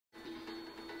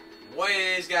What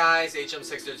is, guys?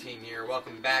 HM613 here.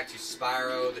 Welcome back to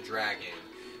Spyro the Dragon.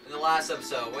 In the last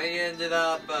episode, we ended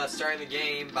up starting the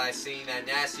game by seeing that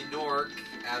nasty Nork,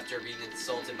 after being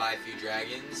insulted by a few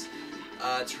dragons,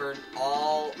 turn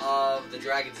all of the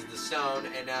dragons into stone,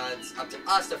 and it's up to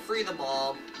us to free them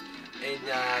all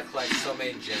and collect so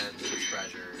many gems and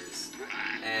treasures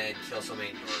and kill so many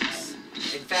Norks.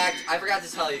 In fact, I forgot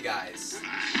to tell you guys,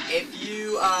 if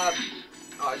you, oh,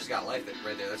 I just got life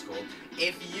right there, that's cool.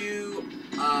 If you,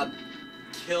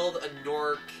 killed a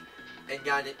Nork and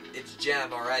got its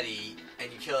gem already,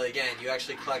 and you kill it again, you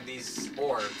actually collect these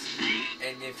orbs.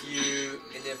 And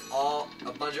if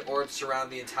a bunch of orbs surround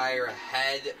the entire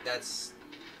head that's,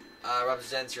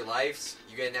 represents your lives,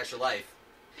 you get an extra life.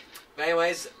 But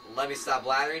anyways, let me stop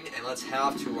blathering, and let's head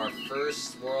off to our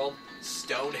first world,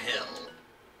 Stone Hill.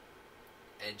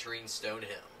 Entering Stone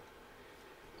Hill.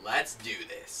 Let's do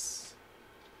this.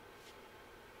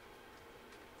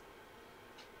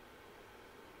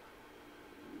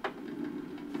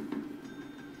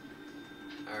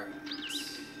 Alright.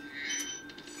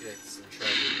 Get some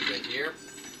treasure right here.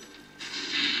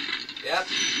 Yep.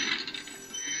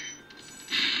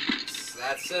 It's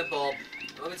that simple.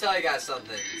 Let me tell you guys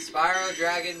something. Spyro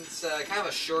Dragon's kind of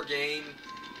a short game.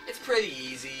 It's pretty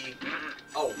easy.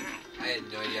 Oh, I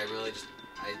had no idea.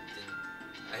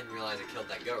 I didn't realize I killed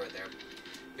that goat right there.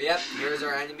 But yep, here's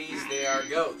our enemies. They are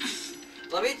goats.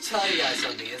 Let me tell you guys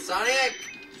something. Insomniac,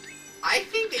 I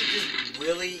think they just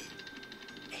really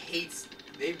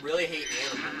hate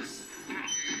animals.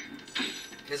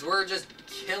 Because we're just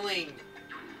killing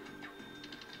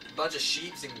a bunch of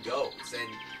sheeps and goats. And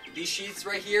these sheeps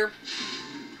right here,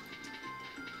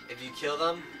 if you kill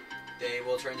them, they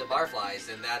will turn into butterflies,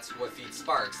 and that's what feeds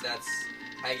sparks. That's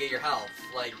how you get your health.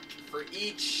 Like, for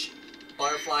each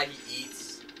butterfly he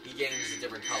eats, he gains a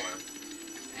different color.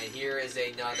 And here is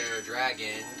another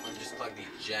dragon. Let me just collect these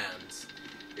gems.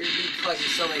 You're gonna be collecting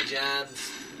so many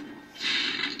gems.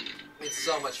 It's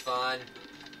so much fun.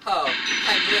 Oh,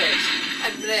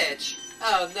 I'm rich.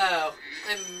 Oh no,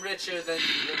 I'm richer than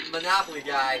the Monopoly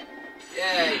guy.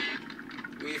 Yay.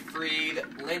 We freed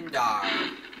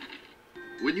Lindar.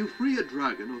 When you free a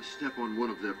dragon or step on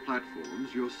one of their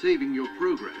platforms, you're saving your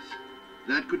progress.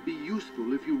 That could be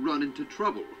useful if you run into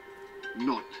trouble.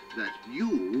 Not that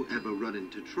you ever run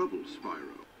into trouble,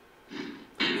 Spyro.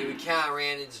 I mean, we kind of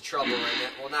ran into trouble right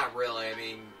now. Well, not really. I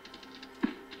mean,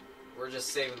 we're just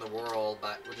saving the world,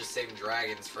 but we're just saving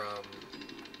dragons from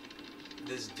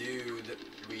this dude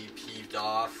we peeved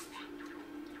off.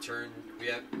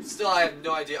 I have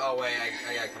no idea. Oh, wait,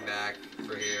 I gotta come back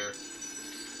for here.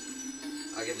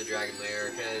 I'll get the dragon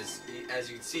later, because, as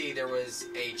you can see, there was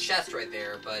a chest right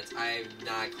there, but I have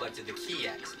not collected the key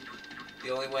yet.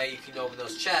 The only way you can open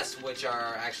those chests, which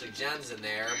are actually gems in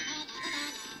there...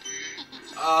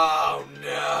 Oh,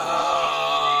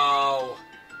 no!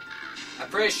 I'm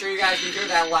pretty sure you guys can hear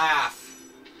that laugh.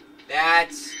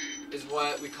 That is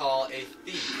what we call a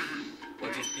thief.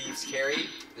 What do thieves carry?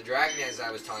 The dragon eggs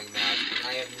I was talking about, and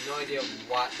I have no idea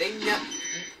what...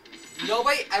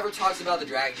 Nobody ever talks about the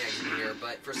dragon eggs in here,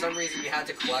 but for some reason we had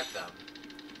to collect them.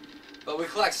 But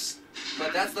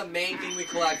but that's the main thing we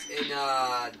collect in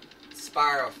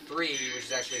Spyro 3, which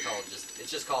is actually called it's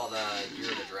just called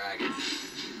Year of the Dragon.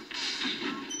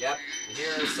 Yep. And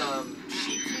here are some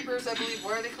sheep keepers, I believe.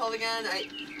 What are they called again?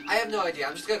 I have no idea.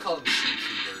 I'm just gonna call them sheep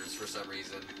keepers for some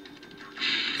reason.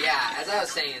 Yeah, as I was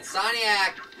saying,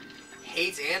 Insomniac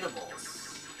hates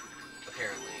animals,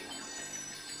 apparently.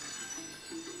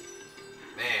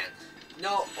 Man.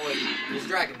 No, oh wait, there's a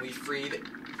dragon we freed.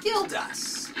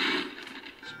 Gildas!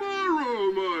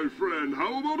 Spyro, my friend,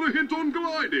 how about a hint on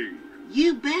gliding?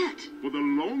 You bet. For the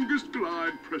longest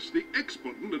glide, press the X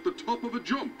button at the top of a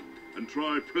jump, and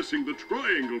try pressing the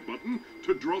triangle button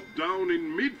to drop down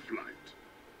in mid-flight.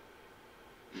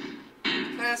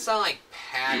 Kinda sound like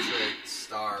Patrick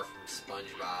Star from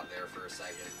SpongeBob there for a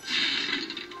second.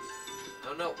 I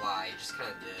don't know why, he just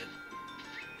kinda did.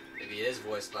 Maybe it is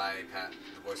voiced by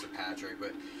the voice of Patrick,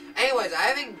 but... Anyways, I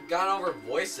haven't gone over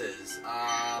voices.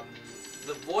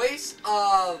 The voice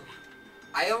of...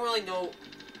 I don't really know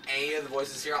any of the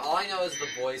voices here. All I know is the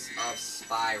voice of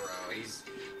Spyro. He's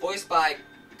voiced by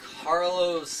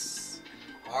Carlos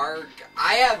Arc.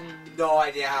 I have no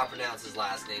idea how to pronounce his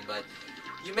last name, but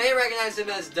you may recognize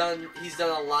him as he's done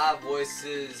a lot of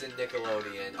voices in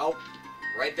Nickelodeon. Oh,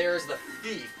 right there is the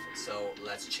thief, so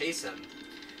let's chase him.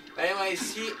 But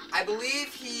anyways, I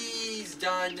believe he's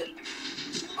done...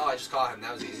 Oh, I just caught him.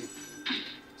 That was easy.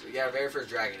 So we got our very first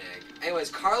dragon egg. Anyways,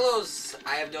 Carlos,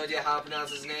 I have no idea how to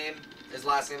pronounce his name. His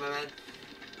last name, I meant.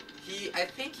 I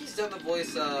think he's done the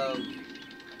voice of...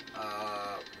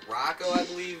 Rocco, I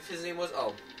believe his name was.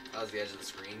 Oh, that was the edge of the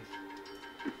screen.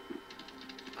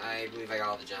 I believe I got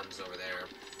all the gems over there.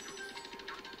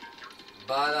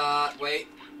 But, wait.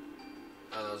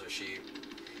 Oh, those are sheep.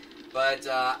 But,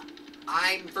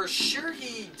 I'm for sure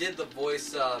he did the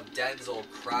voice of Denzel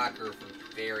Crocker from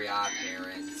Very Odd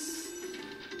Parents,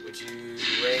 which you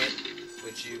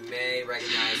may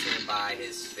recognize him by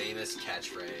his famous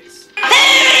catchphrase.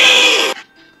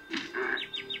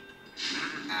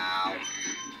 Ow.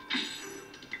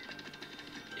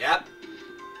 Yep.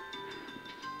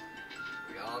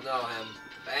 We all know him.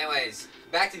 But anyways,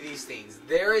 back to these things.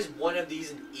 There is one of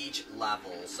these in each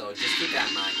level, so just keep that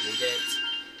in mind. You'll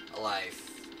get a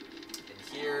life. And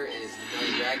here is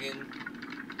another dragon.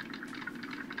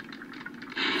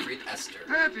 Freed Esther.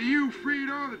 After you freed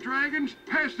all the dragons,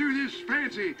 pass through this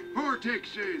fancy vortex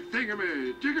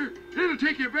thingamajigger. It'll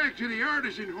take you back to the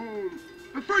artisan home.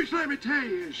 But first, let me tell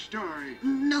you a story.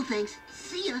 No thanks.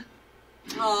 See ya.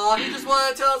 Aw, he just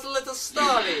wanted to tell us a little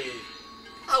story.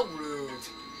 How rude.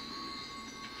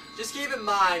 Just keep in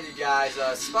mind, you guys,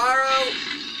 Spyro,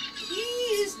 he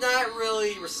is not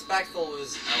really respectful of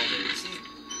his elders. He's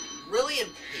really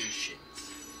impatient.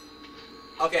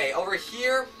 Okay, over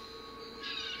here,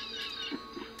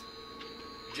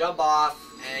 jump off,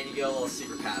 and you get a little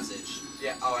secret passage.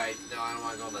 Yeah, alright, no, I don't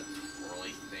want to go on the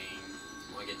twirly thing.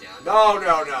 I want to get down. No,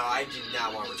 I do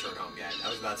not want to return home yet. I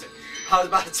was about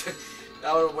to,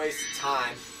 that would have wasted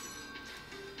time.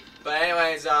 But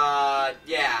anyways,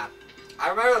 yeah. I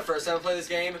remember the first time I played this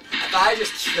game, I thought I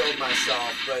just killed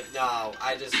myself, but no,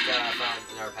 I just found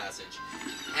another passage.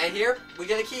 And here, we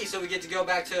get a key, so we get to go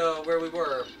back to where we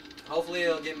were. Hopefully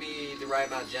it'll give me the right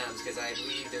amount of gems, because I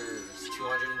believe there's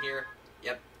 200 in here.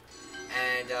 Yep.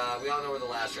 And we all know where the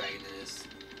last dragon is.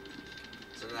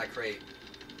 So in that crate.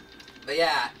 But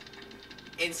yeah,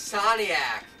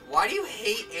 Insomniac, why do you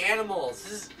hate animals?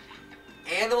 This is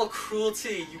animal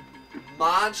cruelty, you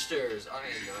monsters. Oh, I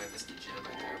know I missed a gem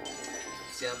right there.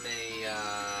 See how many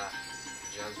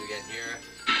gems we get in here.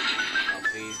 Oh,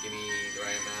 please give me the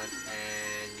right amount.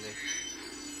 And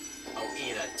oh,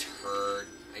 eat a turd.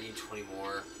 I need 20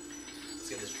 more. Let's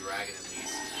get this dragon at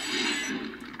least.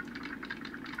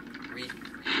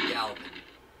 Galvin.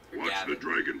 Watch the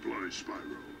dragonfly,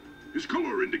 Spyro. His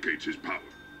color indicates his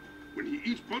power. When he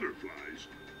eats butterflies,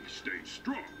 he stays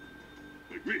strong.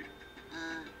 Like me.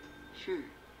 Sure.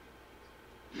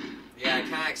 Yeah, I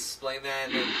kind of explained that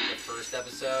in the first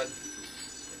episode.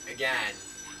 Again,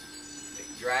 like,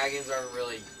 dragons aren't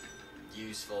really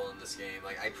useful in this game.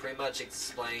 Like, I pretty much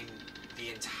explained the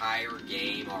entire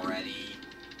game already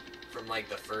from, like,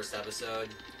 the first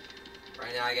episode.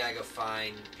 Right now I gotta go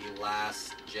find the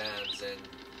last gems, and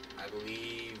I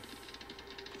believe,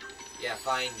 yeah,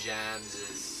 finding gems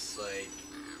is, like,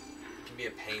 can be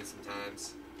a pain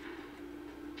sometimes.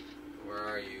 Where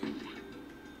are you?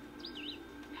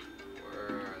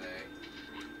 Where are they?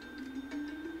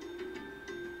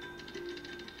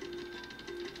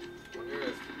 Wonder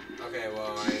if, okay,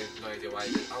 well, I have no idea why I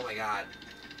did, oh my god.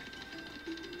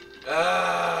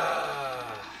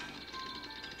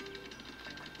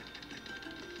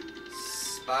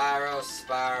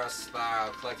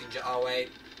 Spyro, collecting oh wait,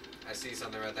 I see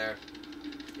something right there.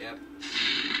 Yep.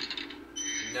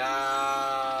 No,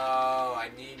 I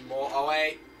need more, oh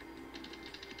wait.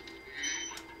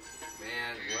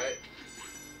 Man, what?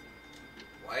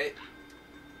 What?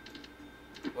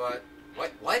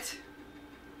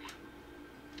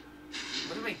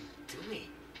 What am I doing?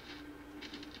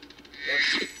 Yep,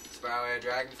 Spyro and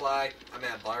Dragonfly, I'm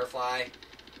at Butterfly.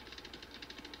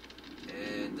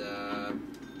 And,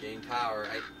 gain power.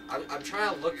 I'm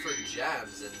trying to look for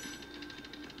gems, and...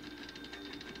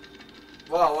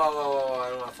 Whoa, I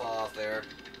don't want to fall off there.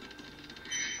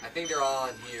 I think they're all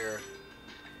in here.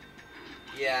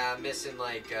 Yeah, I'm missing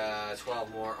like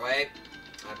 12 more. Wait,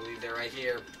 I believe they're right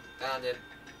here. Found it.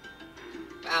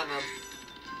 Found them.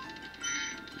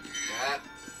 Yeah.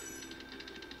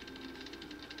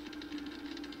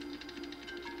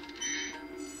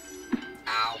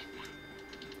 Ow.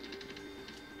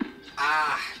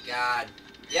 Ah, God.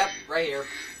 Yep, right here.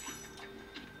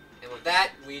 And with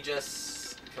that, we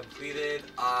just completed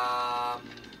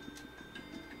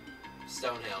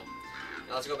Stonehill.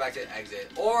 Now let's go back to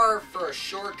exit. Or for a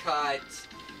shortcut,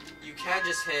 you can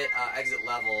just hit exit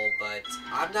level, but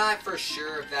I'm not for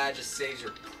sure if that just saves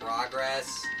your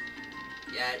progress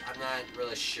yet. I'm not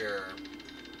really sure.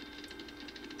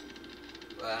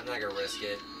 But I'm not gonna risk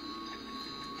it.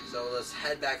 So let's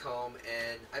head back home,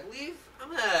 and I believe I'm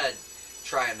gonna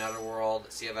try another world,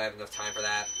 see if I have enough time for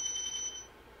that.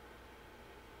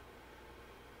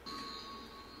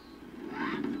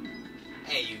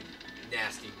 Hey, you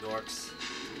nasty dorks.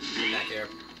 here.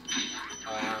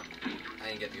 Oh, I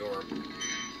didn't get the orb.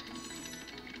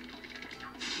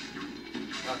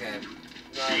 Okay.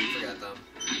 No, forget them.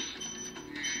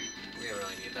 We don't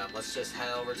really need them. Let's just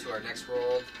head over to our next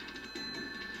world.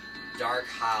 Dark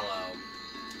Hollow.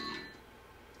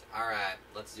 Alright,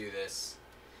 let's do this.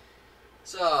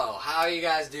 So, how are you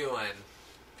guys doing?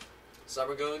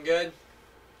 Summer going good?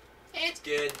 It's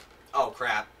good. Oh,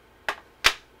 crap.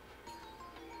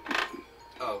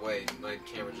 Oh, wait, my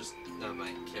camera just... Not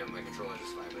my camera, my controller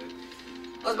just vibrated.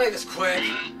 Let's make this quick.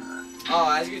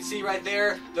 Oh, as you can see right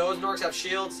there, those Norks have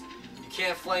shields. You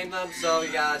can't flame them, so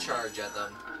you gotta charge at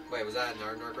them. Wait, was that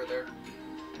another Nork right there?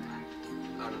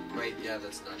 Oh, no, wait, yeah,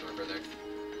 that's not Nork right there.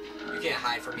 You can't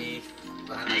hide from me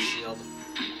behind my shield.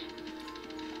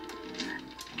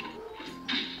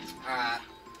 Alright.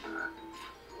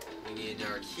 We need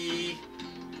another key.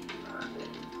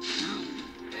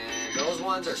 And those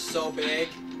ones are so big.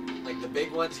 Like, the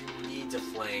big ones you need to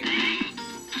flame.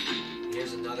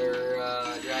 Here's another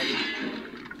dragon.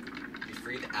 Be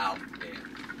freed out,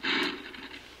 man.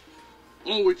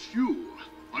 Oh, it's you.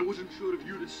 I wasn't sure if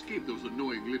you'd escape those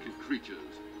annoying little creatures.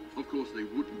 Of course, they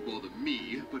wouldn't bother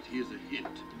me, but here's a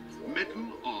hint.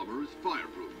 Metal armor is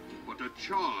fireproof, but a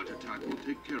charge attack will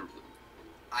take care of them.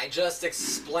 I just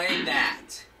explained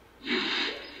that.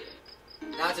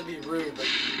 Not to be rude, but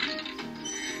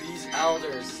these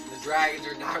elders, the dragons,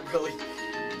 are not really...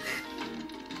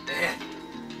 Man.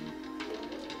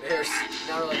 They're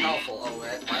not really helpful. Oh,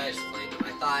 why did I explain them?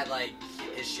 I thought, like,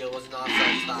 his shield wasn't off, so I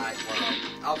thought,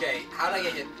 well... Okay, how did I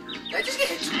get hit? Did I just get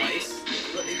hit twice?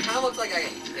 It kind of looks like I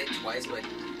got hit twice, but...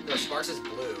 No, Sparks is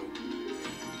blue.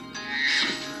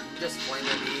 Just flame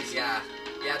these, yeah.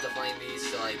 You have to flame these,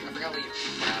 so, like, I forgot what you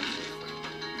have to flame them.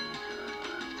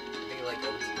 I think it, like,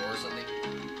 opens the door or something.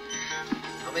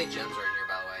 How many gems are in here,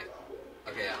 by the way?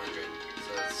 Okay, 100.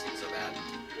 So it's not so bad.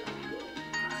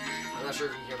 I'm not sure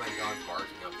if you can hear my dog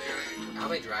barking up there. How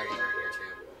many dragons are in here,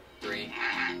 too? 3.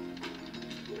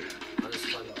 I'll just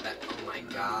flame that. Oh my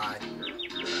god.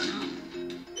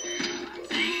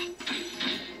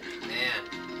 Man.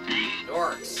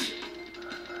 Norks.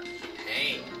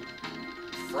 Pain.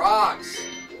 Frogs.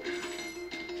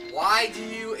 Why do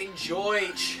you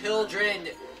enjoy children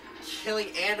killing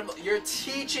animals? You're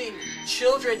teaching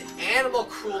children animal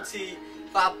cruelty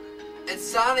about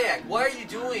Insomniac. What are you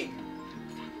doing?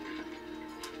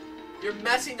 You're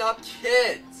messing up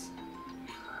kids.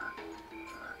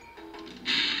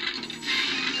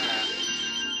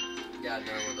 Got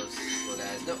another one of those slow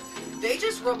guys. No, they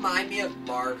just remind me of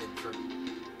Marvin from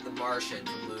The Martian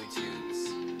from Looney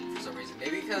Tunes for some reason.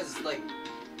 Maybe because like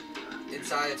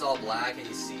inside it's all black and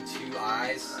you see 2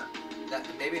 eyes.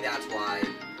 Maybe that's why.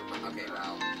 Okay,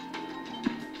 wow.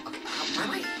 Okay, why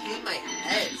am I hitting my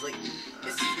head? It's like,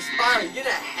 it's Spyro. You get a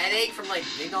headache from like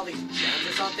getting all these gems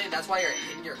or something. That's why you're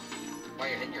hitting your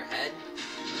head.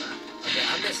 Okay,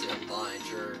 I'm missing a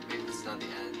bunch, or maybe this is not the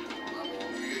end level.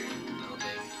 I don't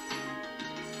think.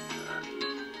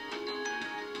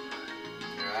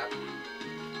 Alright.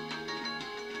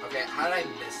 Okay, how did I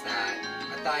miss that?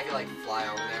 I thought I could like fly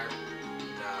over there.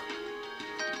 No.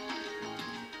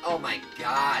 Oh my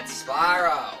god,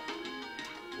 Spyro!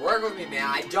 Work with me, man.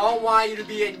 I don't want you to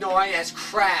be annoying as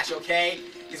Crash, okay?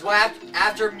 Because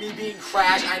after me being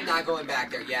Crash, I'm not going back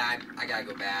there. Yeah, I gotta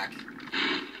go back.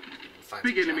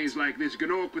 Big enemies like this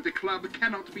Gnorc with a club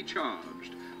cannot be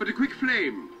charged, but a quick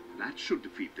flame, that should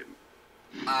defeat them.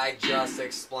 I just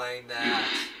explained that.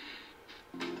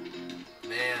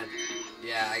 Man,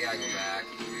 yeah, I gotta go back.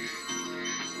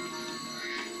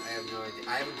 I have no idea.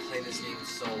 I haven't played this game in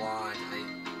so long.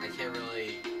 I can't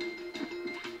really...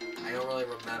 I don't really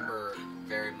remember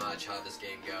very much how this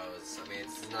game goes. I mean,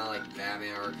 it's not like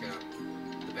Batman Arkham,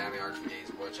 the Batman Arkham games,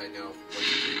 which I know what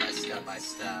you do by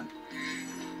step.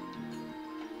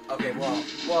 Okay, well,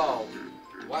 whoa.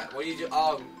 What do you do?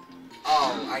 Now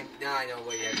I know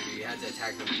what you have to do. You have to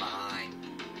attack them from behind.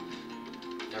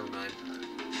 Never mind.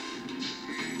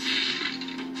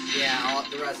 Yeah,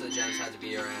 the rest of the gems have to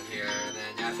be around here, and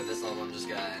then after this level, I'm just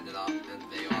gonna end it off.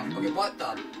 Okay, what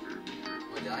the?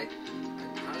 What did how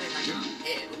did I not get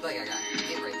hit? It looked like I got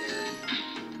hit right there.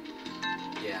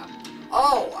 Yeah.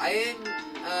 Oh, I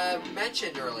didn't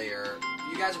mention earlier.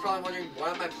 You guys are probably wondering,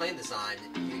 what am I playing this on?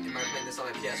 Am I playing this on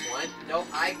my PS1? Nope,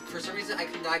 for some reason, I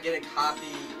could not get a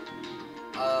copy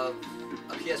of,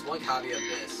 a PS1 copy of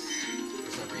this,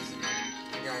 for some reason.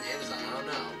 Maybe on Amazon, I don't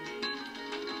know.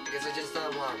 I guess I just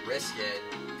don't want to risk it,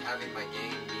 having my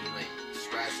game being, like,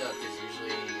 scratched up, because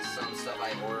usually some stuff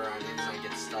I order on Amazon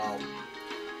gets stalled.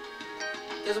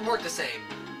 Doesn't work the same,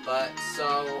 but,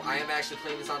 so, I am actually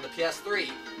playing this on the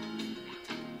PS3.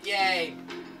 Yay!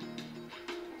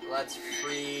 let's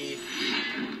free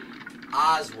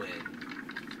Oswin.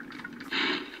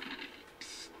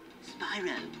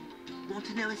 Spyro, want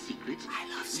to know a secret? I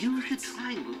love Use the secrets.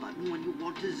 triangle button when you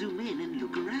want to zoom in and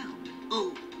look around.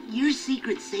 Oh, your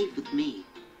secret's safe with me.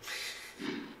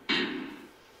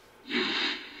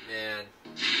 Man,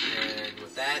 and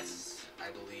with that,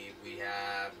 I believe we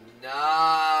have...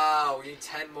 No! We need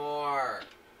 10 more.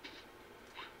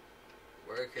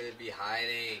 Where could it be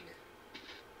hiding?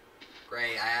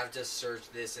 Great, I have to search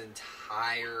this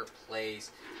entire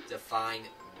place to find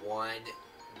one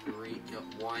green...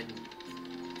 one...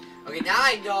 Okay, now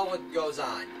I know what goes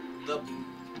on. The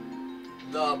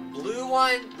blue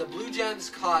one, the blue gems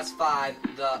cost 5,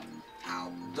 the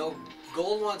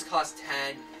gold ones cost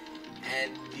 10,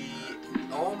 and the...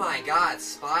 Oh my god,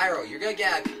 Spyro, you're gonna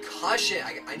get a concussion.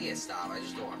 I need to stop, I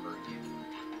just don't want to hurt you.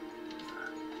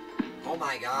 Oh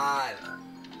my god.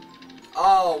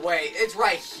 Oh, wait, it's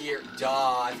right here. Duh,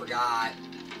 I forgot.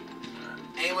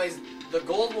 Anyways, the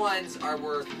gold ones are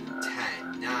worth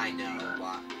 10. Now I know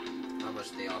how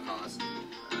much they all cost.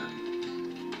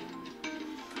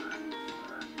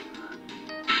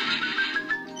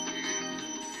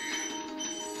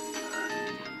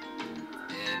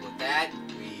 And with that,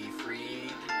 we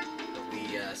freed,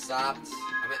 we stopped.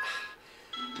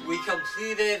 We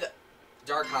completed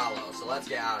Dark Hollow, so let's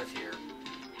get out of here.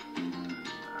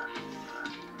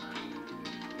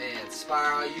 Man,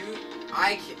 Spyro,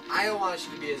 I don't want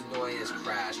you to be as annoying as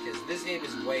Crash, because this game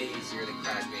is way easier than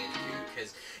Crash Bandicoot,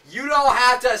 because you don't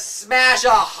have to smash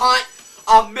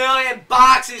a million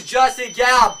boxes just to get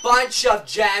a bunch of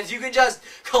gems. You can just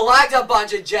collect a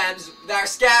bunch of gems that are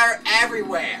scattered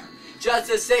everywhere, just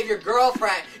to save your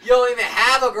girlfriend. You don't even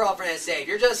have a girlfriend to save.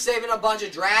 You're just saving a bunch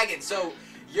of dragons, so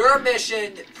your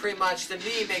mission, pretty much, to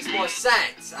me, makes more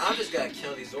sense. I'm just gonna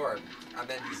kill these Zords. I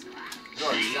mean, these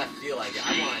Zords, because I feel like it.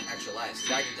 I want extra lives,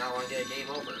 because I do not want to get a game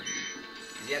over.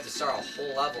 Because you have to start a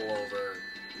whole level over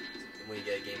when you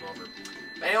get a game over.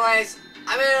 But anyways,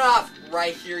 I'm gonna end off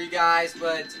right here, you guys,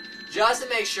 but just to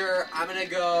make sure, I'm gonna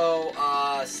go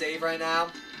save right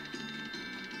now.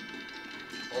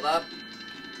 Hold up.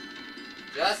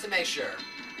 Just to make sure.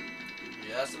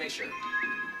 Just to make sure.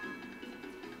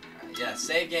 Alright, yeah,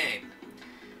 save game.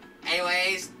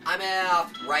 Anyways, I'm gonna end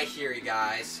off right here, you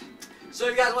guys. So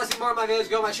if you guys want to see more of my videos,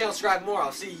 go to my channel, subscribe more.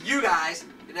 I'll see you guys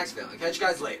in the next video. I'll catch you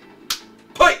guys later.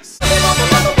 Peace!